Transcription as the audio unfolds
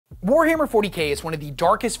Warhammer 40k is one of the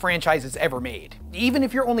darkest franchises ever made. Even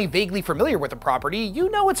if you're only vaguely familiar with the property, you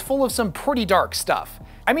know it's full of some pretty dark stuff.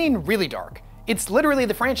 I mean, really dark. It's literally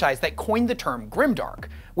the franchise that coined the term grimdark,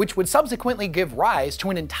 which would subsequently give rise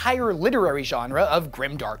to an entire literary genre of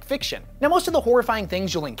grimdark fiction. Now, most of the horrifying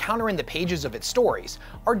things you'll encounter in the pages of its stories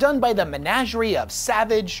are done by the menagerie of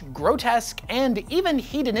savage, grotesque, and even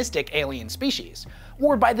hedonistic alien species,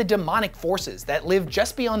 or by the demonic forces that live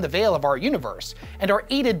just beyond the veil of our universe and are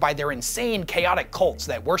aided by their insane, chaotic cults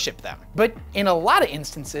that worship them. But in a lot of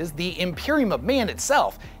instances, the Imperium of Man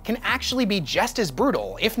itself can actually be just as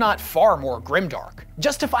brutal, if not far more grimdark,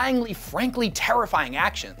 justifyingly frankly terrifying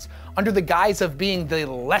actions under the guise of being the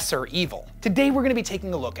lesser evil. Today we're going to be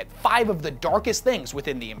taking a look at 5 of the darkest things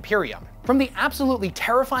within the Imperium. From the absolutely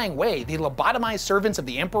terrifying way the lobotomized servants of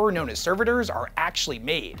the Emperor known as Servitors are actually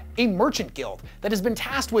made, a merchant guild that has been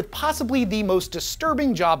tasked with possibly the most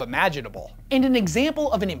disturbing job imaginable, and an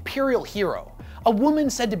example of an Imperial hero, a woman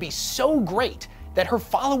said to be so great that her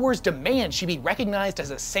followers demand she be recognized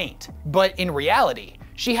as a saint. But in reality,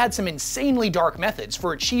 she had some insanely dark methods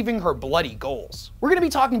for achieving her bloody goals. We're gonna be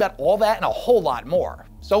talking about all that and a whole lot more.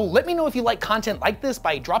 So let me know if you like content like this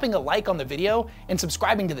by dropping a like on the video and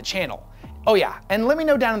subscribing to the channel. Oh yeah, and let me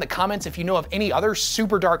know down in the comments if you know of any other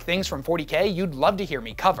super dark things from 40k you'd love to hear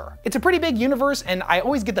me cover. It's a pretty big universe and I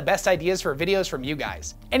always get the best ideas for videos from you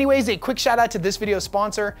guys. Anyways, a quick shout out to this video's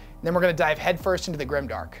sponsor, and then we're gonna dive headfirst into the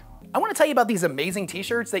grimdark. I want to tell you about these amazing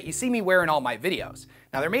t-shirts that you see me wear in all my videos.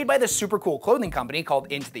 Now they're made by this super cool clothing company called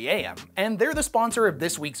Into the AM, and they're the sponsor of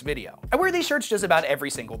this week's video. I wear these shirts just about every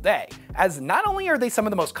single day, as not only are they some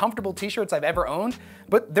of the most comfortable t-shirts I've ever owned,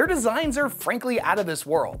 but their designs are frankly out of this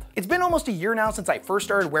world. It's been almost a year now since I first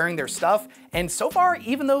started wearing their stuff, and so far,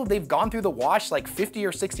 even though they've gone through the wash like 50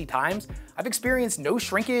 or 60 times, I've experienced no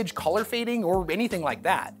shrinkage, color fading, or anything like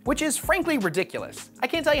that, which is frankly ridiculous. I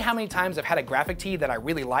can't tell you how many times I've had a graphic tee that I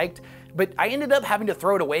really liked, but I ended up having to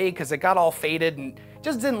throw it away because it got all faded and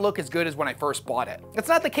just didn't look as good as when I first bought it. It's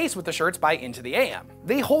not the case with the shirts by Into the AM.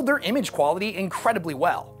 They hold their image quality incredibly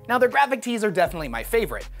well. Now their graphic tees are definitely my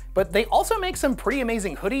favorite, but they also make some pretty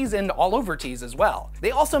amazing hoodies and all-over tees as well.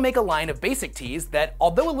 They also make a line of basic tees that,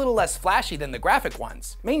 although a little less flashy than the graphic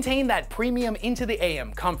ones, maintain that premium Into the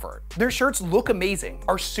AM comfort. Their shirts look amazing,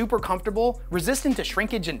 are super comfortable, resistant to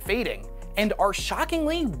shrinkage and fading, and are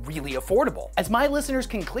shockingly really affordable, as my listeners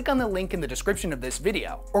can click on the link in the description of this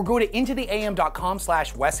video, or go to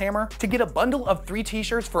intotheam.com/Weshammer to get a bundle of 3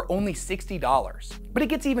 t-shirts for only $60. But it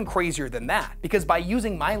gets even crazier than that, because by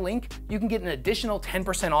using my link, you can get an additional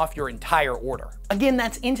 10% off your entire order. Again,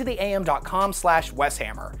 that's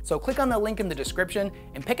intotheam.com/Weshammer, so click on the link in the description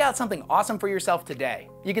and pick out something awesome for yourself today.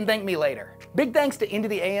 You can thank me later. Big thanks to Into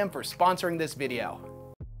the AM for sponsoring this video.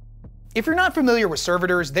 If you're not familiar with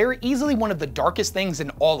Servitors, they're easily one of the darkest things in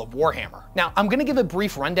all of Warhammer. Now, I'm gonna give a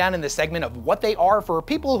brief rundown in this segment of what they are for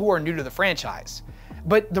people who are new to the franchise.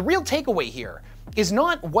 But the real takeaway here is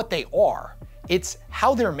not what they are, it's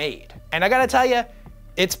how they're made. And I gotta tell you,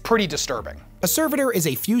 it's pretty disturbing. A servitor is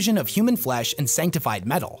a fusion of human flesh and sanctified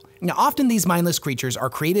metal. Now, often these mindless creatures are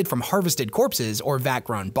created from harvested corpses or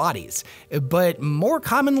vat-grown bodies, but more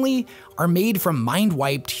commonly are made from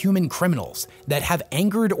mind-wiped human criminals that have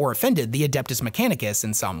angered or offended the Adeptus Mechanicus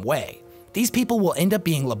in some way. These people will end up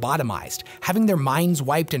being lobotomized, having their minds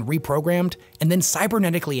wiped and reprogrammed, and then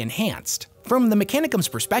cybernetically enhanced. From the Mechanicum's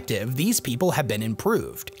perspective, these people have been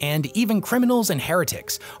improved, and even criminals and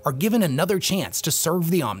heretics are given another chance to serve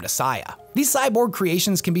the Omnissiah. These cyborg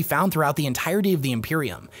creations can be found throughout the entirety of the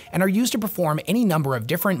Imperium, and are used to perform any number of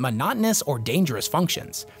different monotonous or dangerous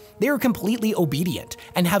functions. They are completely obedient,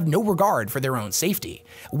 and have no regard for their own safety,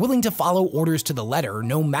 willing to follow orders to the letter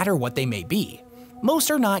no matter what they may be.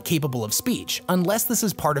 Most are not capable of speech, unless this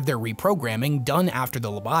is part of their reprogramming done after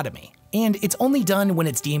the lobotomy. And it's only done when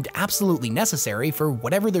it's deemed absolutely necessary for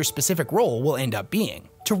whatever their specific role will end up being.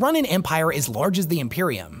 To run an empire as large as the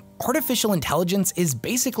Imperium, artificial intelligence is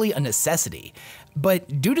basically a necessity.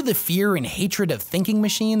 But due to the fear and hatred of thinking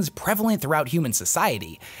machines prevalent throughout human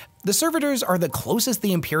society, the Servitors are the closest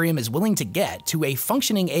the Imperium is willing to get to a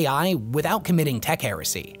functioning AI without committing tech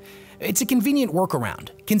heresy. It's a convenient workaround,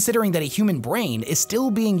 considering that a human brain is still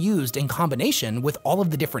being used in combination with all of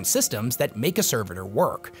the different systems that make a servitor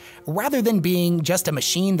work, rather than being just a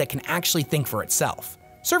machine that can actually think for itself.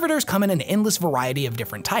 Servitors come in an endless variety of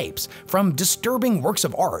different types, from disturbing works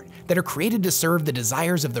of art that are created to serve the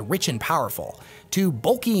desires of the rich and powerful, to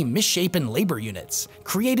bulky, misshapen labor units,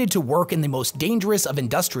 created to work in the most dangerous of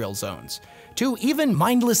industrial zones, to even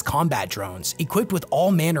mindless combat drones equipped with all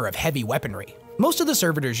manner of heavy weaponry. Most of the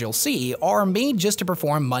servitors you'll see are made just to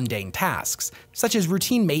perform mundane tasks, such as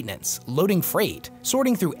routine maintenance, loading freight,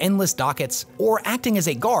 sorting through endless dockets, or acting as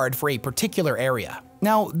a guard for a particular area.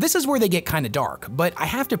 Now, this is where they get kinda dark, but I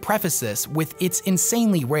have to preface this with it's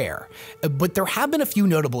insanely rare. But there have been a few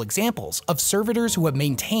notable examples of servitors who have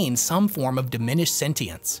maintained some form of diminished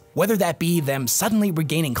sentience, whether that be them suddenly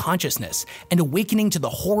regaining consciousness and awakening to the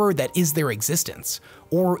horror that is their existence,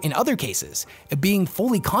 or in other cases, being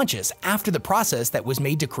fully conscious after the process that was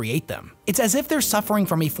made to create them. It's as if they're suffering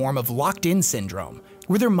from a form of locked-in syndrome,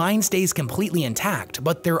 where their mind stays completely intact,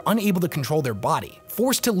 but they're unable to control their body,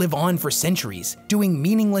 forced to live on for centuries, doing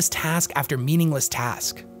meaningless task after meaningless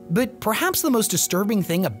task. But perhaps the most disturbing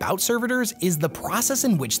thing about servitors is the process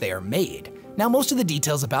in which they are made. Now, most of the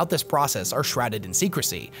details about this process are shrouded in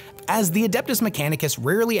secrecy, as the Adeptus Mechanicus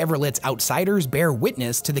rarely ever lets outsiders bear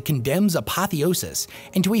witness to the condemned's apotheosis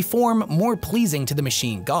into a form more pleasing to the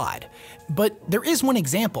machine god. But there is one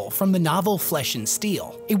example from the novel Flesh and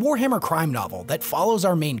Steel, a Warhammer crime novel that follows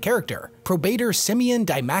our main character, Probator Simeon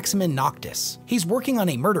Dimaximin Noctis. He's working on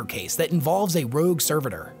a murder case that involves a rogue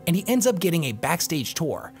servitor, and he ends up getting a backstage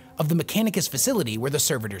tour of the Mechanicus facility where the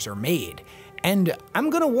servitors are made. And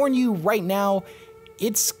I'm gonna warn you right now,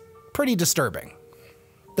 it's pretty disturbing.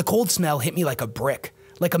 The cold smell hit me like a brick,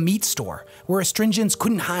 like a meat store, where astringents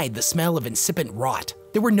couldn't hide the smell of incipient rot.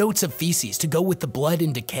 There were notes of feces to go with the blood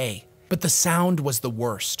and decay, but the sound was the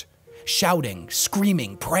worst. Shouting,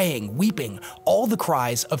 screaming, praying, weeping, all the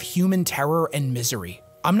cries of human terror and misery.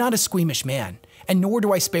 I'm not a squeamish man, and nor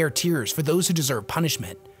do I spare tears for those who deserve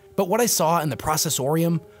punishment, but what I saw in the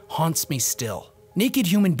processorium haunts me still. Naked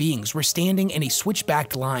human beings were standing in a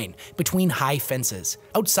switchbacked line between high fences.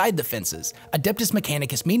 Outside the fences, Adeptus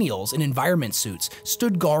Mechanicus menials in environment suits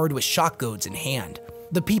stood guard with shotguns in hand.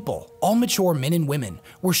 The people, all mature men and women,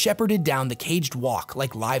 were shepherded down the caged walk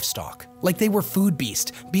like livestock, like they were food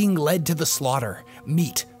beasts being led to the slaughter,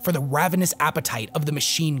 meat for the ravenous appetite of the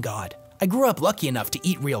machine god. I grew up lucky enough to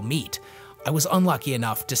eat real meat. I was unlucky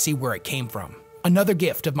enough to see where it came from. Another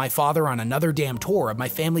gift of my father on another damn tour of my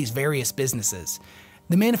family's various businesses.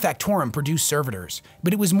 The Manufactorum produced servitors,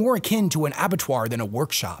 but it was more akin to an abattoir than a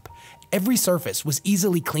workshop. Every surface was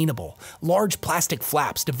easily cleanable. Large plastic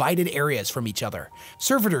flaps divided areas from each other.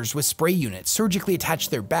 Servitors with spray units surgically attached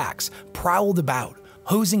to their backs prowled about,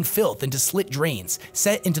 hosing filth into slit drains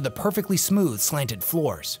set into the perfectly smooth slanted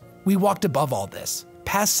floors. We walked above all this,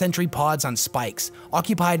 past sentry pods on spikes,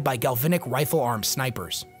 occupied by galvanic rifle-armed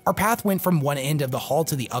snipers. Our path went from one end of the hall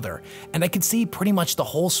to the other, and I could see pretty much the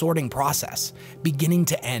whole sorting process, beginning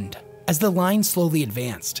to end. As the line slowly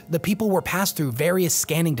advanced, the people were passed through various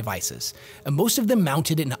scanning devices, and most of them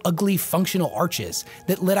mounted in ugly functional arches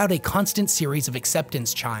that let out a constant series of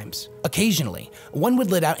acceptance chimes. Occasionally, one would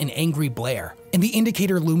let out an angry blare, and the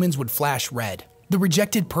indicator lumens would flash red. The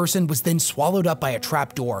rejected person was then swallowed up by a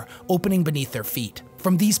trapdoor opening beneath their feet.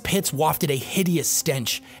 From these pits wafted a hideous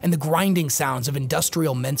stench and the grinding sounds of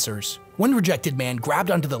industrial mincers. One rejected man grabbed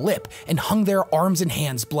onto the lip and hung there, arms and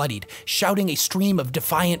hands bloodied, shouting a stream of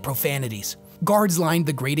defiant profanities. Guards lined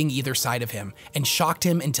the grating either side of him and shocked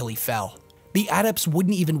him until he fell. The adepts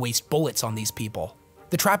wouldn't even waste bullets on these people.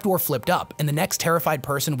 The trapdoor flipped up, and the next terrified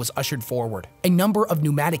person was ushered forward. A number of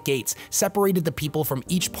pneumatic gates separated the people from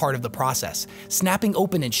each part of the process, snapping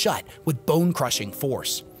open and shut with bone-crushing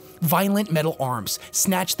force. Violent metal arms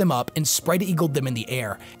snatched them up and spread-eagled them in the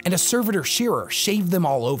air, and a servitor shearer shaved them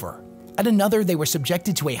all over. At another, they were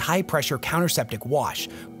subjected to a high-pressure counterseptic wash,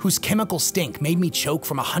 whose chemical stink made me choke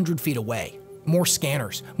from 100 feet away. More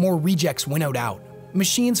scanners, more rejects winnowed out.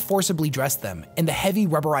 Machines forcibly dressed them in the heavy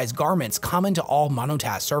rubberized garments common to all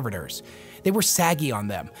monotask servitors. They were saggy on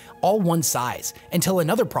them, all one size, until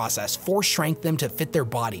another process force-shrank them to fit their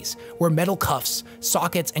bodies, where metal cuffs,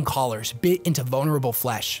 sockets, and collars bit into vulnerable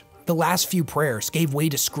flesh. The last few prayers gave way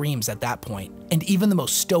to screams at that point, and even the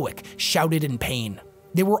most stoic shouted in pain.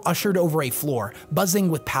 They were ushered over a floor, buzzing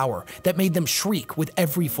with power that made them shriek with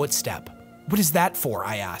every footstep. "What is that for?"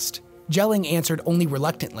 I asked. Gelling answered only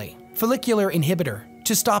reluctantly. "Follicular inhibitor,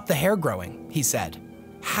 to stop the hair growing," he said.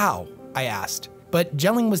 "How?" I asked, but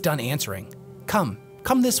Gelling was done answering. Come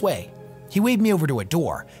this way." He waved me over to a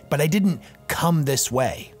door, but I didn't come this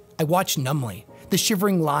way. I watched numbly. The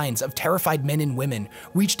shivering lines of terrified men and women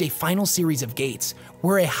reached a final series of gates,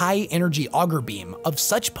 where a high-energy auger beam of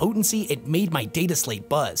such potency it made my data slate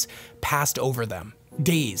buzz passed over them.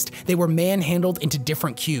 Dazed, they were manhandled into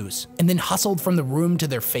different queues, and then hustled from the room to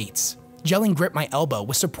their fates. Gelling gripped my elbow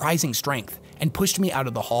with surprising strength and pushed me out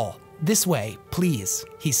of the hall. "This way, please,"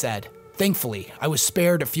 he said. Thankfully, I was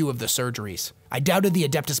spared a few of the surgeries. I doubted the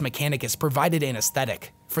Adeptus Mechanicus provided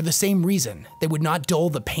anesthetic. for the same reason they would not dull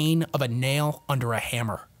the pain of a nail under a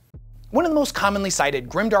hammer. One of the most commonly cited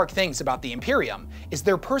grimdark things about the Imperium is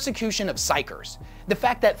their persecution of Psykers, the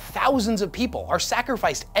fact that thousands of people are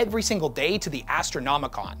sacrificed every single day to the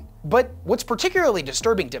Astronomicon. But what's particularly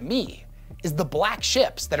disturbing to me is the black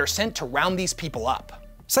ships that are sent to round these people up.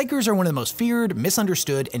 Psykers are one of the most feared,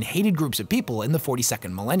 misunderstood, and hated groups of people in the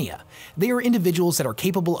 42nd millennia. They are individuals that are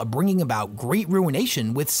capable of bringing about great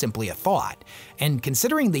ruination with simply a thought. And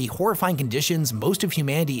considering the horrifying conditions most of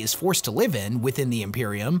humanity is forced to live in within the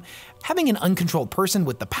Imperium, having an uncontrolled person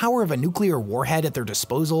with the power of a nuclear warhead at their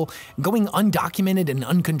disposal going undocumented and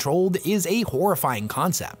uncontrolled is a horrifying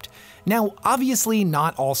concept. Now, obviously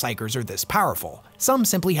not all Psykers are this powerful. Some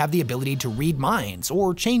simply have the ability to read minds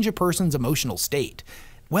or change a person's emotional state.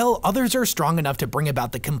 Well, others are strong enough to bring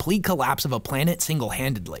about the complete collapse of a planet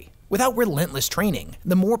single-handedly. Without relentless training,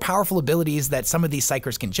 the more powerful abilities that some of these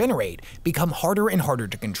Psykers can generate become harder and harder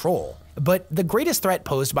to control. But the greatest threat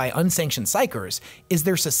posed by unsanctioned Psykers is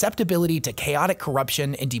their susceptibility to chaotic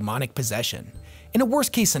corruption and demonic possession. In a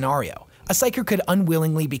worst-case scenario, a Psyker could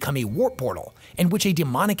unwillingly become a warp portal, in which a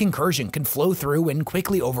demonic incursion can flow through and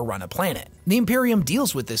quickly overrun a planet. The Imperium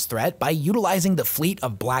deals with this threat by utilizing the fleet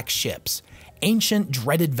of black ships, ancient,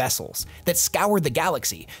 dreaded vessels that scour the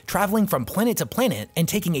galaxy, traveling from planet to planet and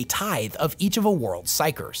taking a tithe of each of a world's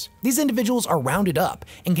Psykers. These individuals are rounded up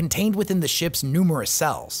and contained within the ship's numerous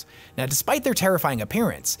cells. Now, despite their terrifying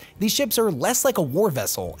appearance, these ships are less like a war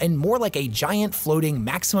vessel and more like a giant floating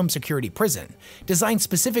maximum security prison, designed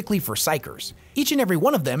specifically for Psykers. Each and every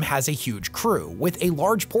one of them has a huge crew, with a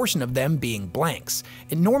large portion of them being blanks,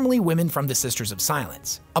 and normally women from the Sisters of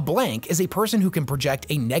Silence. A blank is a person who can project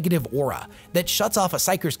a negative aura that shuts off a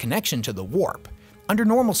Psyker's connection to the warp. Under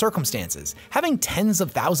normal circumstances, having tens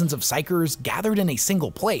of thousands of Psykers gathered in a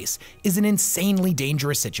single place is an insanely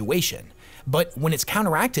dangerous situation. But when it's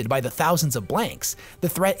counteracted by the thousands of blanks, the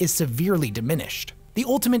threat is severely diminished. The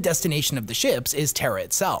ultimate destination of the ships is Terra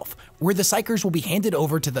itself, where the Psykers will be handed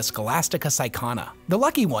over to the Scholastica Psychana. The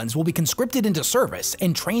lucky ones will be conscripted into service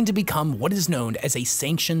and trained to become what is known as a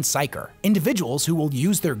sanctioned Psyker, individuals who will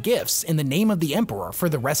use their gifts in the name of the Emperor for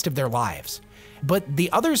the rest of their lives. But the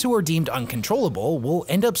others who are deemed uncontrollable will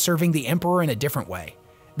end up serving the Emperor in a different way.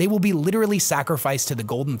 They will be literally sacrificed to the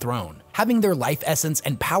Golden Throne, having their life essence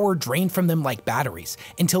and power drained from them like batteries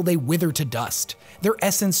until they wither to dust, their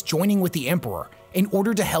essence joining with the Emperor in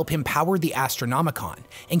order to help him power the Astronomicon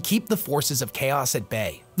and keep the forces of chaos at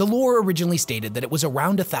bay. The lore originally stated that it was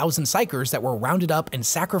around 1,000 Psykers that were rounded up and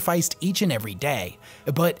sacrificed each and every day,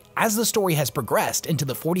 but as the story has progressed into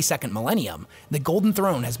the 42nd millennium, the Golden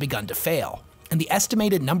Throne has begun to fail, and the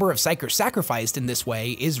estimated number of Psykers sacrificed in this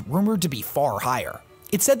way is rumored to be far higher.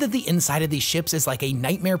 It's said that the inside of these ships is like a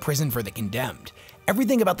nightmare prison for the condemned.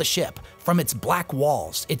 Everything about the ship, from its black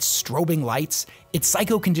walls, its strobing lights, its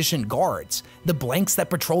psycho-conditioned guards, the blanks that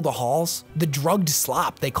patrol the halls, the drugged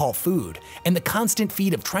slop they call food, and the constant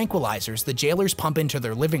feed of tranquilizers the jailers pump into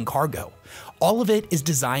their living cargo. All of it is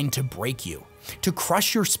designed to break you, to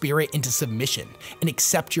crush your spirit into submission and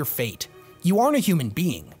accept your fate. You aren't a human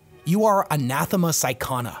being. You are anathema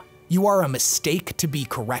psychana. You are a mistake to be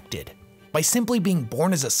corrected. By simply being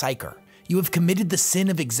born as a Psyker, you have committed the sin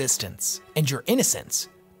of existence, and your innocence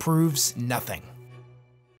proves nothing.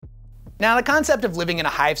 Now, the concept of living in a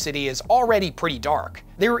hive city is already pretty dark.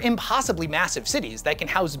 There are impossibly massive cities that can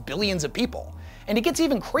house billions of people. And it gets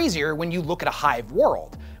even crazier when you look at a hive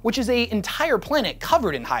world, which is an entire planet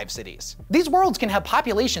covered in hive cities. These worlds can have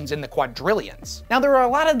populations in the quadrillions. Now, there are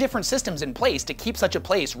a lot of different systems in place to keep such a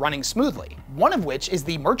place running smoothly, one of which is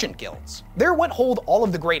the merchant guilds. They're what hold all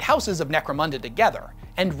of the great houses of Necromunda together,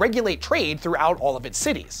 and regulate trade throughout all of its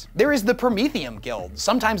cities. There is the Prometheum Guild,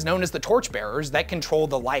 sometimes known as the Torchbearers, that control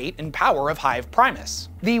the light and power of Hive Primus.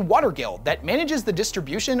 The Water Guild, that manages the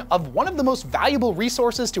distribution of one of the most valuable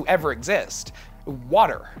resources to ever exist,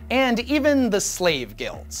 water. And even the Slave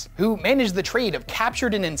Guilds, who manage the trade of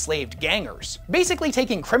captured and enslaved gangers, basically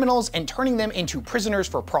taking criminals and turning them into prisoners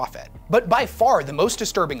for profit. But by far the most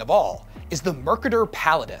disturbing of all is the Mercator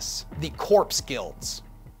Pallidus, the Corpse Guilds.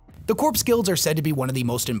 The Corpse Guilds are said to be one of the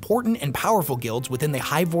most important and powerful guilds within the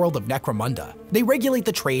hive world of Necromunda. They regulate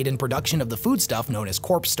the trade and production of the foodstuff known as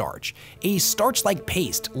corpse starch, a starch-like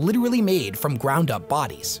paste literally made from ground-up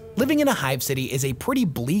bodies. Living in a hive city is a pretty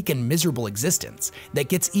bleak and miserable existence that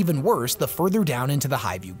gets even worse the further down into the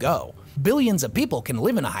hive you go. Billions of people can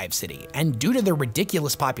live in a hive city, and due to their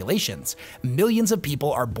ridiculous populations, millions of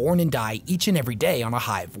people are born and die each and every day on a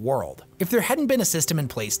hive world. If there hadn't been a system in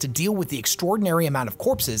place to deal with the extraordinary amount of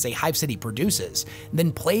corpses a hive city produces,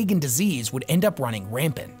 then plague and disease would end up running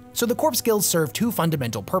rampant. So the corpse guilds serve two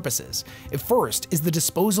fundamental purposes. First is the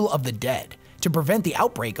disposal of the dead, to prevent the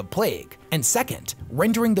outbreak of plague, and second,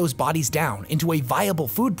 rendering those bodies down into a viable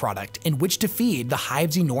food product in which to feed the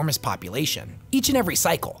hive's enormous population. Each and every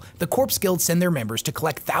cycle, the corpse guilds send their members to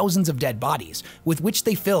collect thousands of dead bodies, with which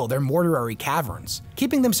they fill their mortuary caverns,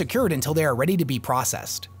 keeping them secured until they are ready to be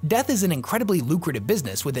processed. Death is an incredibly lucrative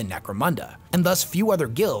business within Necromunda, and thus few other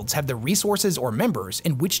guilds have the resources or members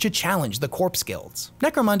in which to challenge the corpse guilds.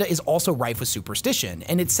 Necromunda is also rife with superstition,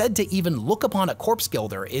 and it's said to even look upon a corpse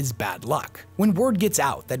guilder is bad luck. When word gets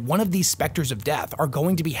out that one of these specters of death are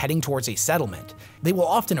going to be heading towards a settlement, they will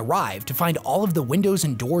often arrive to find all of the windows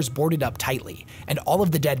and doors boarded up tightly, and all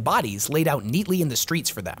of the dead bodies laid out neatly in the streets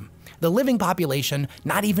for them. The living population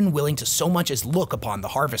not even willing to so much as look upon the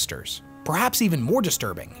harvesters. Perhaps even more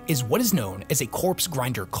disturbing is what is known as a corpse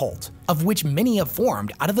grinder cult, of which many have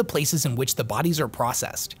formed out of the places in which the bodies are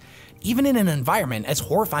processed. Even in an environment as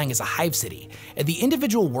horrifying as a hive city, the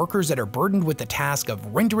individual workers that are burdened with the task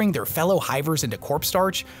of rendering their fellow hivers into corpse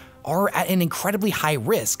starch are at an incredibly high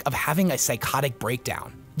risk of having a psychotic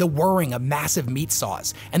breakdown. The whirring of massive meat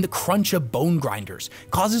saws and the crunch of bone grinders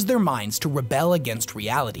causes their minds to rebel against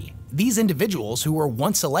reality. These individuals, who were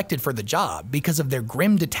once selected for the job because of their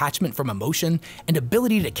grim detachment from emotion and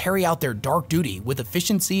ability to carry out their dark duty with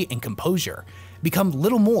efficiency and composure, become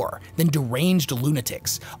little more than deranged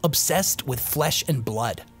lunatics, obsessed with flesh and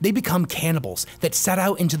blood. They become cannibals that set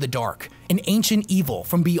out into the dark, an ancient evil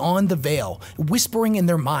from beyond the veil, whispering in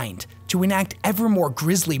their mind to enact ever more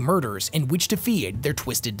grisly murders in which to feed their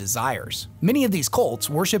twisted desires. Many of these cults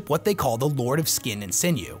worship what they call the Lord of Skin and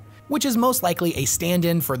Sinew, which is most likely a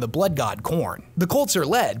stand-in for the blood god Khorne. The cults are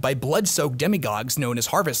led by blood-soaked demigods known as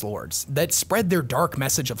harvest lords that spread their dark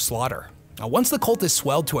message of slaughter. Now, once the cult is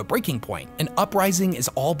swelled to a breaking point, an uprising is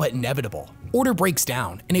all but inevitable. Order breaks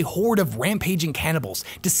down, and a horde of rampaging cannibals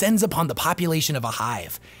descends upon the population of a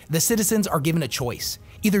hive. The citizens are given a choice: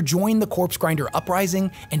 either join the corpse grinder uprising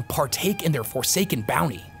and partake in their forsaken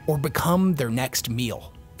bounty, or become their next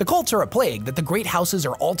meal. The cults are a plague that the great houses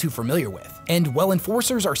are all too familiar with, and while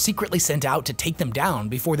enforcers are secretly sent out to take them down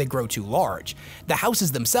before they grow too large, the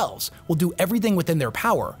houses themselves will do everything within their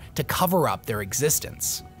power to cover up their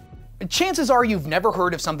existence. Chances are you've never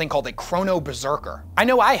heard of something called a Chrono Berserker. I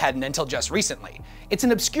know I hadn't until just recently. It's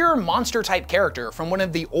an obscure monster-type character from one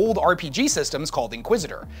of the old RPG systems called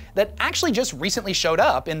Inquisitor that actually just recently showed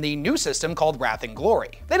up in the new system called Wrath and Glory.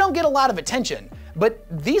 They don't get a lot of attention, but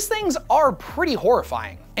these things are pretty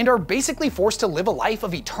horrifying and are basically forced to live a life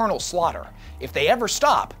of eternal slaughter. If they ever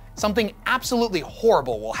stop, something absolutely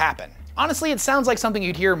horrible will happen. Honestly, it sounds like something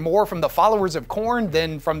you'd hear more from the followers of Khorne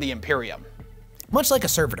than from the Imperium. Much like a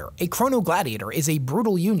servitor, a Chrono Gladiator is a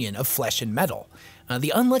brutal union of flesh and metal.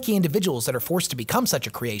 The unlucky individuals that are forced to become such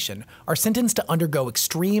a creation are sentenced to undergo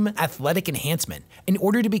extreme athletic enhancement in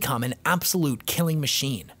order to become an absolute killing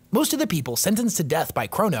machine. Most of the people sentenced to death by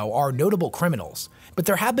Chrono are notable criminals, but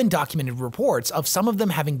there have been documented reports of some of them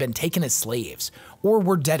having been taken as slaves, or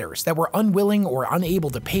were debtors that were unwilling or unable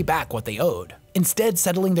to pay back what they owed, instead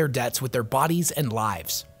settling their debts with their bodies and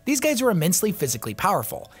lives. These guys are immensely physically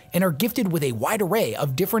powerful, and are gifted with a wide array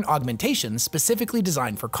of different augmentations specifically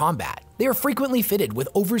designed for combat. They are frequently fitted with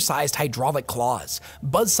oversized hydraulic claws,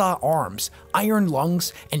 buzzsaw arms, iron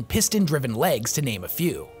lungs, and piston-driven legs, to name a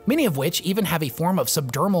few. Many of which even have a form of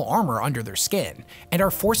subdermal armor under their skin, and are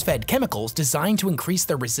force-fed chemicals designed to increase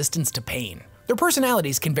their resistance to pain. Their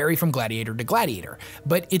personalities can vary from gladiator to gladiator,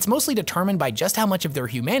 but it's mostly determined by just how much of their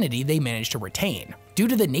humanity they manage to retain. Due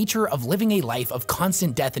to the nature of living a life of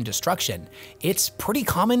constant death and destruction, it's pretty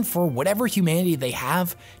common for whatever humanity they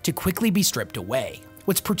have to quickly be stripped away.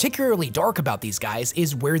 What's particularly dark about these guys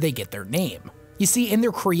is where they get their name. You see, in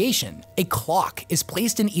their creation, a clock is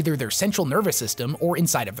placed in either their central nervous system or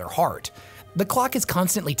inside of their heart. The clock is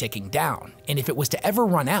constantly ticking down, and if it was to ever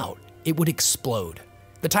run out, it would explode.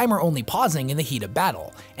 The timer only pausing in the heat of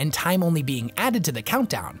battle, and time only being added to the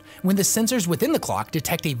countdown when the sensors within the clock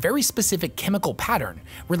detect a very specific chemical pattern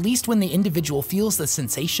released when the individual feels the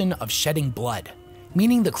sensation of shedding blood,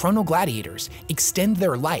 meaning the Chrono Gladiators extend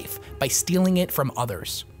their life by stealing it from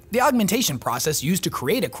others. The augmentation process used to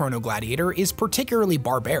create a Chrono Gladiator is particularly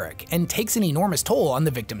barbaric and takes an enormous toll on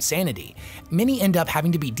the victim's sanity. Many end up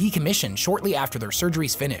having to be decommissioned shortly after their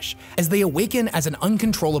surgeries finish, as they awaken as an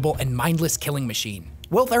uncontrollable and mindless killing machine.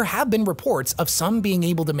 Well, there have been reports of some being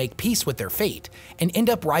able to make peace with their fate and end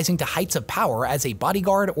up rising to heights of power as a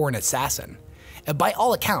bodyguard or an assassin. By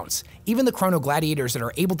all accounts, even the Chrono Gladiators that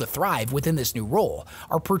are able to thrive within this new role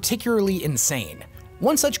are particularly insane.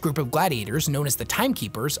 One such group of gladiators, known as the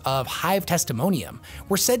Timekeepers of Hive Testimonium,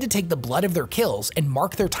 were said to take the blood of their kills and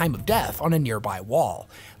mark their time of death on a nearby wall,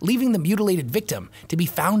 leaving the mutilated victim to be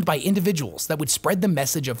found by individuals that would spread the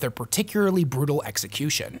message of their particularly brutal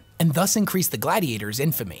execution, and thus increase the gladiators'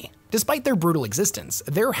 infamy. Despite their brutal existence,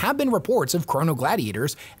 there have been reports of Chrono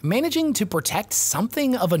Gladiators managing to protect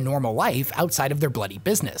something of a normal life outside of their bloody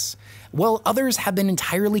business, while others have been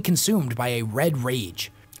entirely consumed by a red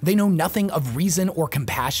rage. They know nothing of reason or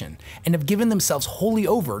compassion, and have given themselves wholly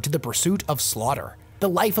over to the pursuit of slaughter. The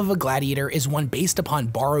life of a gladiator is one based upon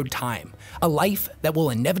borrowed time, a life that will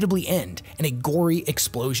inevitably end in a gory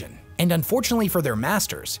explosion. And unfortunately for their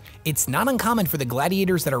masters, it's not uncommon for the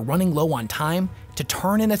gladiators that are running low on time to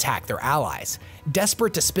turn and attack their allies,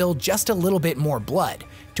 desperate to spill just a little bit more blood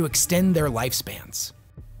to extend their lifespans.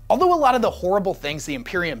 Although a lot of the horrible things the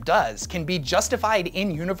Imperium does can be justified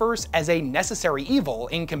in-universe as a necessary evil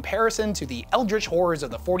in comparison to the eldritch horrors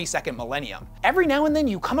of the 42nd millennium, every now and then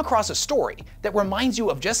you come across a story that reminds you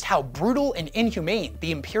of just how brutal and inhumane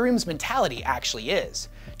the Imperium's mentality actually is.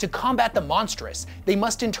 To combat the monstrous, they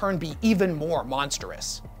must in turn be even more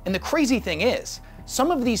monstrous. And the crazy thing is,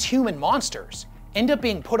 some of these human monsters end up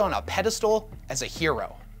being put on a pedestal as a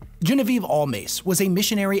hero. Genevieve Almace was a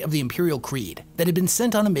missionary of the Imperial Creed that had been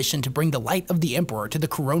sent on a mission to bring the light of the Emperor to the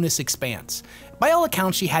Coronis Expanse. By all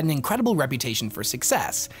accounts, she had an incredible reputation for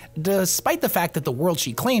success, despite the fact that the worlds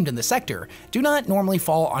she claimed in the sector do not normally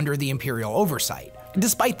fall under the Imperial oversight.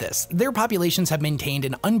 Despite this, their populations have maintained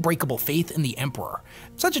an unbreakable faith in the Emperor.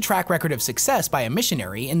 Such a track record of success by a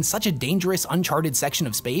missionary in such a dangerous, uncharted section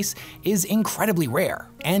of space is incredibly rare,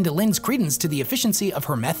 and lends credence to the efficiency of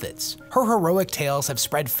her methods. Her heroic tales have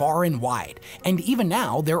spread far and wide, and even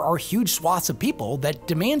now there are huge swaths of people that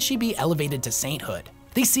demand she be elevated to sainthood.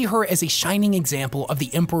 They see her as a shining example of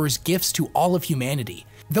the Emperor's gifts to all of humanity.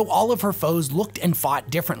 Though all of her foes looked and fought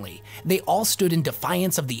differently, they all stood in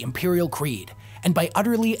defiance of the Imperial Creed. And by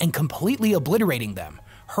utterly and completely obliterating them,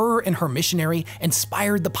 her and her missionary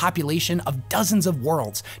inspired the population of dozens of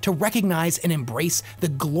worlds to recognize and embrace the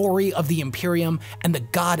glory of the Imperium and the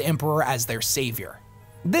God Emperor as their savior.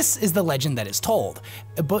 This is the legend that is told,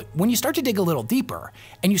 but when you start to dig a little deeper,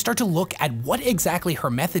 and you start to look at what exactly her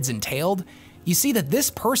methods entailed, you see that this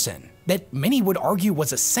person, that many would argue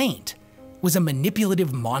was a saint, was a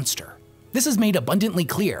manipulative monster. This is made abundantly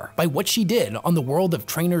clear by what she did on the world of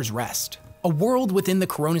Trainer's Rest, a world within the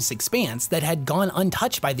Coronis Expanse that had gone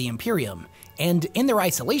untouched by the Imperium, and in their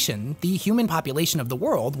isolation, the human population of the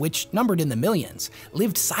world, which numbered in the millions,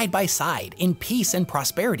 lived side by side in peace and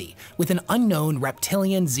prosperity with an unknown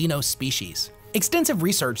reptilian xenos species. Extensive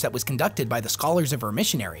research that was conducted by the scholars of her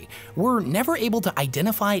missionary were never able to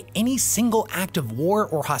identify any single act of war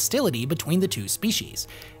or hostility between the two species,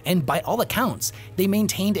 and by all accounts, they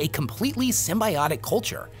maintained a completely symbiotic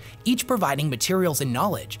culture, each providing materials and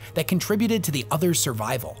knowledge that contributed to the other's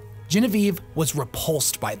survival. Genevieve was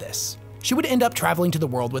repulsed by this. She would end up traveling to the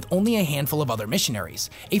world with only a handful of other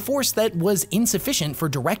missionaries, a force that was insufficient for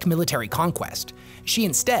direct military conquest. She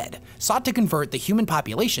instead sought to convert the human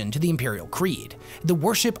population to the Imperial Creed, the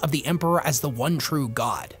worship of the Emperor as the one true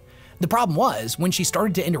God. The problem was, when she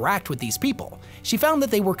started to interact with these people, she found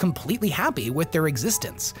that they were completely happy with their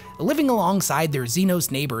existence, living alongside their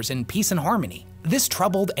xenos neighbors in peace and harmony. This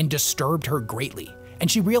troubled and disturbed her greatly,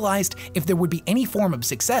 and she realized if there would be any form of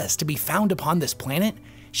success to be found upon this planet,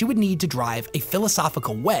 she would need to drive a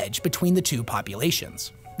philosophical wedge between the two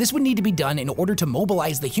populations. This would need to be done in order to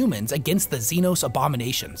mobilize the humans against the Xenos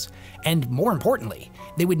abominations, and more importantly,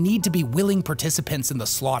 they would need to be willing participants in the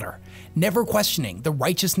slaughter, never questioning the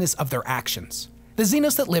righteousness of their actions. The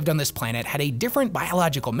Xenos that lived on this planet had a different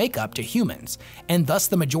biological makeup to humans, and thus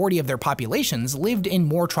the majority of their populations lived in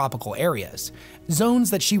more tropical areas, zones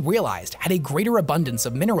that she realized had a greater abundance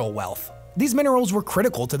of mineral wealth. These minerals were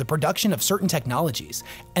critical to the production of certain technologies,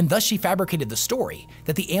 and thus she fabricated the story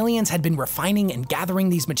that the aliens had been refining and gathering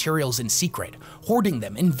these materials in secret, hoarding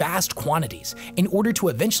them in vast quantities in order to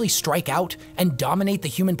eventually strike out and dominate the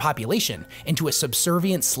human population into a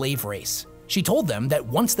subservient slave race. She told them that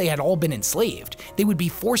once they had all been enslaved, they would be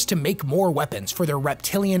forced to make more weapons for their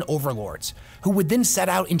reptilian overlords, who would then set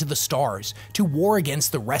out into the stars to war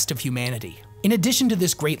against the rest of humanity. In addition to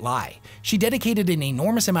this great lie, she dedicated an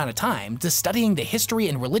enormous amount of time to studying the history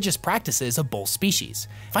and religious practices of both species,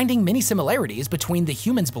 finding many similarities between the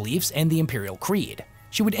humans' beliefs and the Imperial Creed.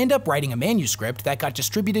 She would end up writing a manuscript that got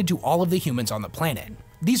distributed to all of the humans on the planet.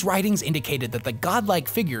 These writings indicated that the godlike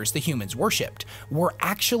figures the humans worshipped were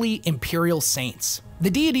actually Imperial saints.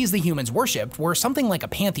 The deities the humans worshipped were something like a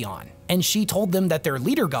pantheon, and she told them that their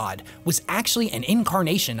leader god was actually an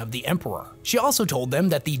incarnation of the Emperor. She also told them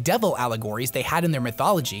that the devil allegories they had in their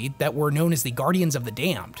mythology that were known as the Guardians of the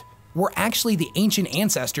Damned were actually the ancient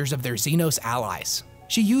ancestors of their Xenos allies.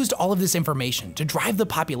 She used all of this information to drive the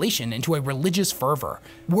population into a religious fervor,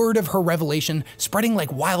 word of her revelation spreading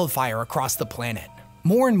like wildfire across the planet.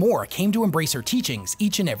 More and more came to embrace her teachings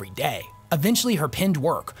each and every day. Eventually, her penned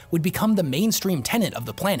work would become the mainstream tenet of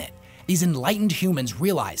the planet. These enlightened humans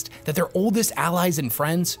realized that their oldest allies and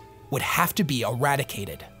friends would have to be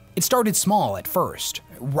eradicated. It started small at first,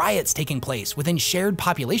 riots taking place within shared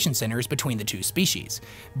population centers between the two species.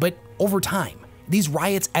 But over time, these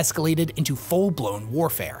riots escalated into full-blown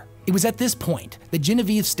warfare. It was at this point that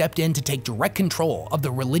Genevieve stepped in to take direct control of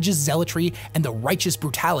the religious zealotry and the righteous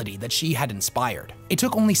brutality that she had inspired. It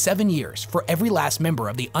took only 7 years for every last member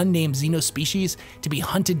of the unnamed xenospecies to be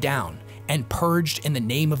hunted down and purged in the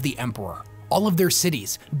name of the Emperor. All of their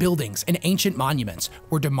cities, buildings, and ancient monuments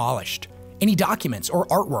were demolished. Any documents or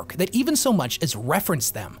artwork that even so much as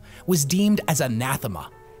referenced them was deemed as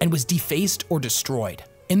anathema and was defaced or destroyed.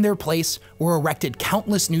 In their place were erected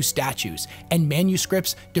countless new statues and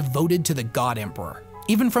manuscripts devoted to the God Emperor.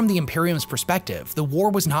 Even from the Imperium's perspective, the war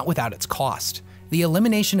was not without its cost. The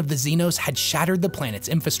elimination of the Xenos had shattered the planet's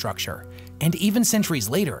infrastructure, and even centuries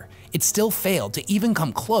later, it still failed to even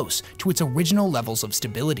come close to its original levels of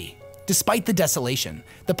stability. Despite the desolation,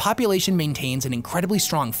 the population maintains an incredibly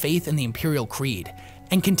strong faith in the Imperial Creed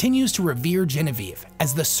and continues to revere Genevieve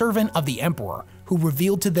as the servant of the Emperor who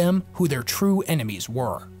revealed to them who their true enemies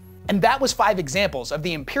were. And that was 5 examples of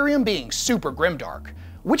the Imperium being super grimdark.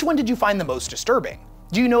 Which one did you find the most disturbing?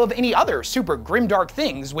 Do you know of any other super grimdark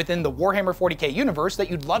things within the Warhammer 40k universe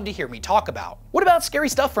that you'd love to hear me talk about? What about scary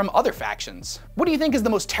stuff from other factions? What do you think is the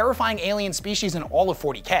most terrifying alien species in all of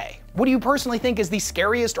 40k? What do you personally think is the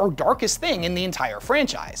scariest or darkest thing in the entire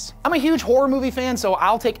franchise? I'm a huge horror movie fan, so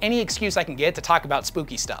I'll take any excuse I can get to talk about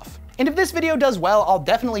spooky stuff. And if this video does well, I'll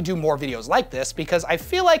definitely do more videos like this because I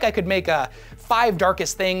feel like I could make 5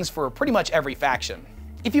 darkest things for pretty much every faction.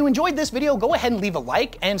 If you enjoyed this video, go ahead and leave a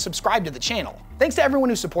like and subscribe to the channel. Thanks to everyone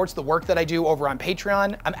who supports the work that I do over on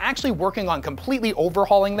Patreon. I'm actually working on completely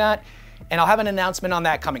overhauling that, and I'll have an announcement on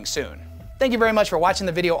that coming soon. Thank you very much for watching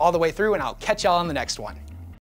the video all the way through, and I'll catch y'all on the next one.